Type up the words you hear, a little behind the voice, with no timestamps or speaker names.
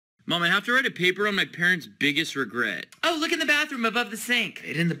Mom, I have to write a paper on my parents' biggest regret. Oh, look in the bathroom above the sink.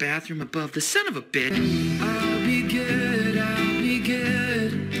 Right in the bathroom above the son of a bitch. I'll be good,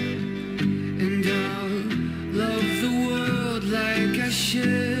 and I'll love the world like I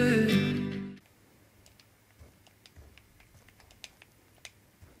should.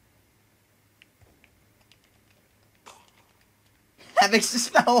 Havix just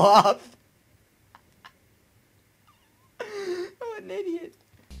fell off. What an idiot.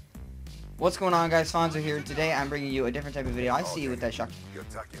 What's going on, guys? Fanzo here. Today I'm bringing you a different type of video. I see you with that shock.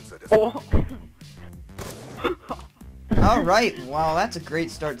 Oh. Alright, well that's a great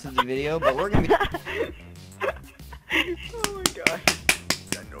start to the video, but we're gonna be... Oh my god.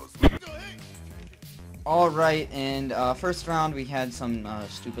 Alright, and first round we had some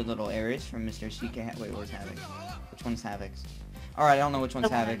stupid little areas from Mr. CK. Wait, where's Havix? Which one's Havix? Alright, I don't know which one's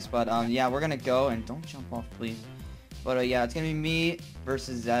Havix, but yeah, we're gonna go, and don't jump off, please. But yeah, it's gonna be me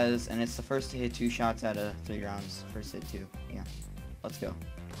versus Zehz, and it's the first to hit 2 shots out of 3 rounds. First hit 2. Yeah. Let's go.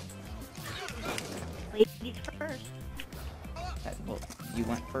 Ladies first. Well, you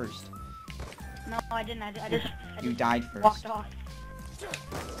went first. No, I didn't. I just You died first. Walked off.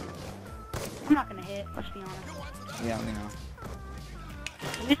 I'm not gonna hit, let's be honest. Yeah, we know.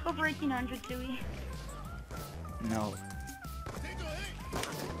 Can we just go for 1800, Dewey? No.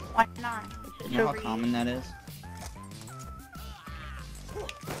 Why not? It's You know how over common that is?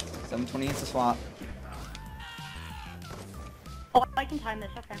 720 is a swap. Oh, I can time this,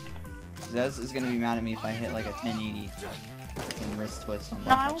 okay. Zehz is gonna be mad at me if I hit like a 1080 freaking wrist twist on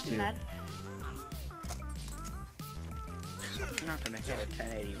No, I block won't be 2. mad. I'm not gonna hit a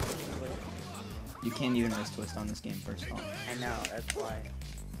 1080. You can't even wrist twist on this game, first of all. I know, that's why.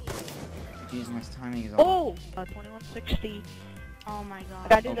 Jeez, my timing is off. Oh! 2160. Oh my god. I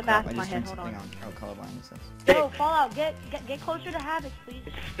gotta do Oh the crap, math I in my just head, turned hold something on. on. Oh, colorblind is this. Yo, Fallout, get closer to Havoc, please.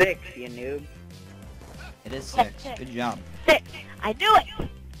 It's 6, you noob. It is Yeah, 6. 6. Good job. 6! I knew it!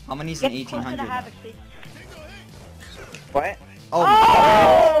 How many's in Get closer to 1800? Havoc, please. What? Oh!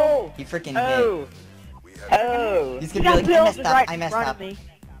 Oh! He freaking Oh! Oh! hit. He's You gonna be got like, I Bill messed right up, in I messed front up. of me.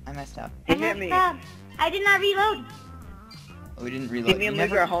 I messed up. He hit me. I did not reload. Oh, we didn't reload. Me and You Luke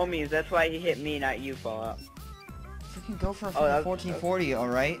never are homies, that's why he hit me, not you, Fallout. freaking go for a Oh, that 1440,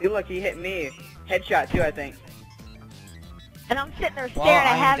 alright? Dude, look, he hit me. Headshot too, I think. And I'm sitting there Well, staring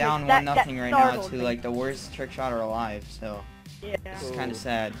at I'm Havoc. down that 1-0 right now startled to me. like the worst trick shotter alive, so Yeah. it's kind of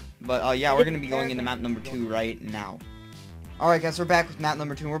sad. But yeah, we're gonna be going into map number 2 right now. Alright guys, we're back with map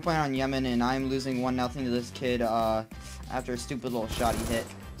number 2. We're playing on Yemen, and I'm losing 1-0 to this kid after a stupid little shot he hit.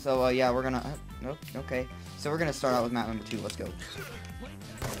 So yeah, we're gonna... nope, okay. So we're gonna start out with map number 2. Let's go.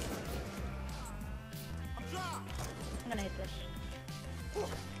 I'm gonna hit this.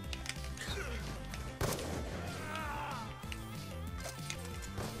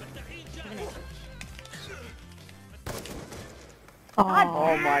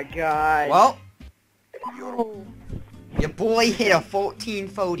 Oh my god. Well, Oh. your boy hit a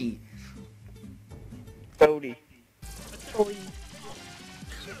 1440. Cody. Oi.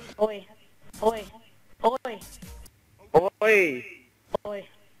 Oi. Oi. Oi. Oi! Oi.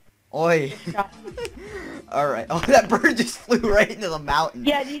 Oi. Shot. Alright. Oh, that bird just flew right into the mountain.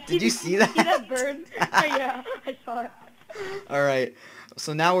 Yeah, Did you see that? See that bird? Oh, yeah, I saw it. Alright.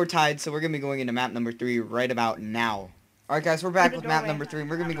 So now we're tied, so we're gonna be going into map number 3 right about now. Alright guys, we're back with map number 3.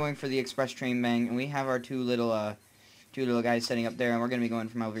 We're gonna be going for the express train bang, and we have our two little guys setting up there, and we're gonna be going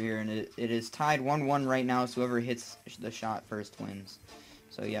from over here, and it is tied 1-1 right now, so whoever hits the shot first wins.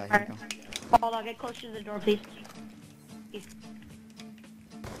 So yeah, here we go. Hold on, get closer to the door, please.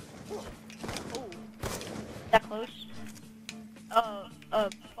 Oh, that close?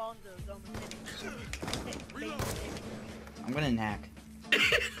 Fanzo's almost hitting. I'm gonna knack.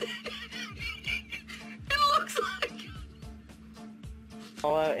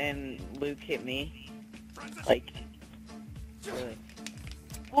 Fallout and Luke hit me. Like, really.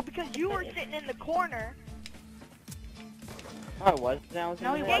 Well, because you were sitting in the corner. Oh, I was? I was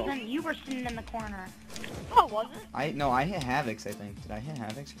No, in he the middle. wasn't. You were sitting in the corner. No, it wasn't. I hit Havix, I think. Did I hit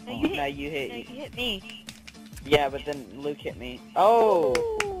Havix? No, Oh. you hit, No, you hit. no, you hit me. Yeah, but then Luke hit me. Oh!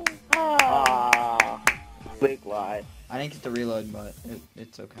 Oh. Ah, Luke lied. I didn't get the reload, but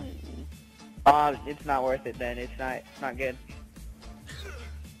it's okay. It's not worth it then. It's not good.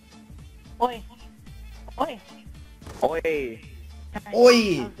 Oi. Oi. Oi! Nice.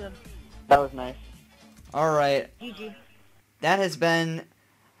 Oi! That was good. That was nice. Alright, GG. that has been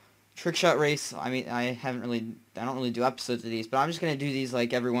Trickshot race. I mean, I don't really do episodes of these, but I'm just gonna do these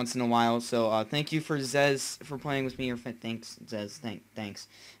like every once in a while. So thank you for Zehz for playing with me. Or thanks Zehz, thanks.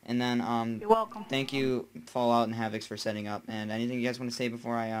 And then You're welcome. thank you Fallout and Havocs for setting up. And anything you guys want to say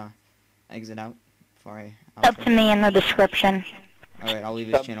before I exit out? Before I It's up to me in the description. All right, I'll leave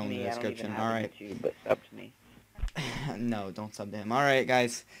his Sub channel to in the me. I don't even description. have All a right. YouTube, but sub to me. No, don't sub to him. All right,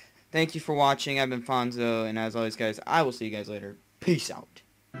 guys. Thank you for watching. I've been Fanzo, and as always, guys, I will see you guys later. Peace out.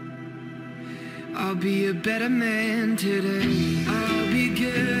 I'll be a better man today. I'll be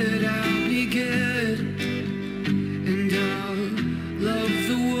good, I'll be good.